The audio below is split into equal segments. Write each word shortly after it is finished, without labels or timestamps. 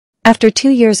After 2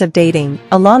 years of dating,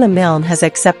 Alana Milne has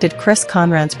accepted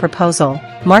Conran's proposal,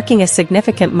 marking a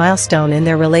significant milestone in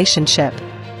their relationship.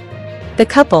 The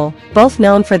couple, both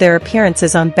known for their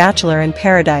appearances on Bachelor in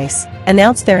Paradise,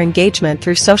 announced their engagement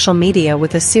through social media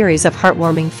with a series of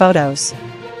heartwarming photos.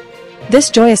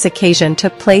 This joyous occasion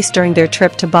took place during their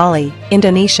trip to Bali,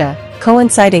 Indonesia,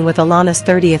 coinciding with Alana's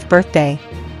 30th birthday.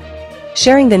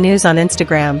 Sharing the news on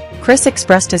Instagram, Chris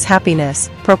expressed his happiness,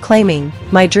 proclaiming,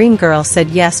 "My dream girl said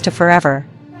yes to forever."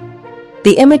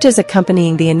 The images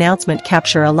accompanying the announcement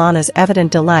capture Alana's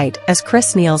evident delight as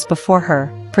Chris kneels before her,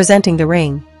 presenting the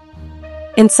ring.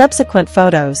 In subsequent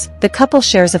photos, the couple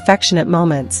shares affectionate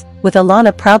moments, with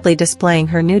Alana proudly displaying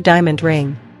her new diamond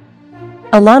ring.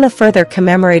 Alana further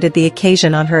commemorated the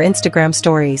occasion on her Instagram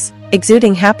stories,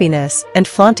 exuding happiness and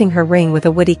flaunting her ring with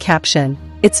a witty caption,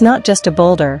 "It's not just a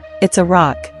boulder, it's a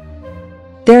rock."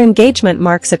 Their engagement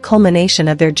marks a culmination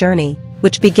of their journey,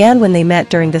 which began when they met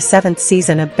during the 7th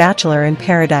season of Bachelor in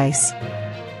Paradise.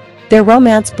 Their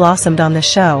romance blossomed on the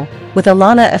show, with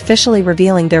Alana officially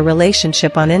revealing their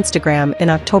relationship on Instagram in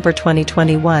October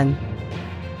 2021.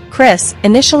 Chris,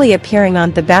 initially appearing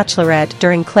on The Bachelorette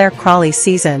during Claire Crawley's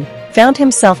season, found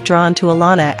himself drawn to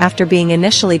Alana after being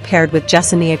initially paired with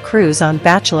Jessenia Cruz on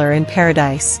Bachelor in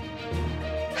Paradise.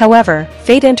 However,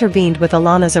 fate intervened with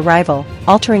Alana's arrival,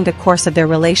 altering the course of their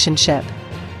relationship.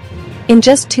 In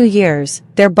just 2 years,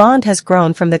 their bond has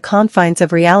grown from the confines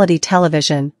of reality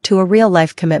television to a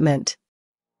real-life commitment.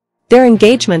 Their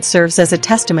engagement serves as a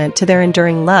testament to their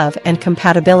enduring love and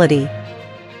compatibility.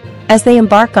 As they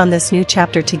embark on this new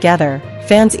chapter together,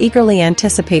 fans eagerly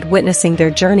anticipate witnessing their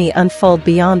journey unfold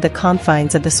beyond the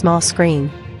confines of the small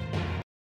screen.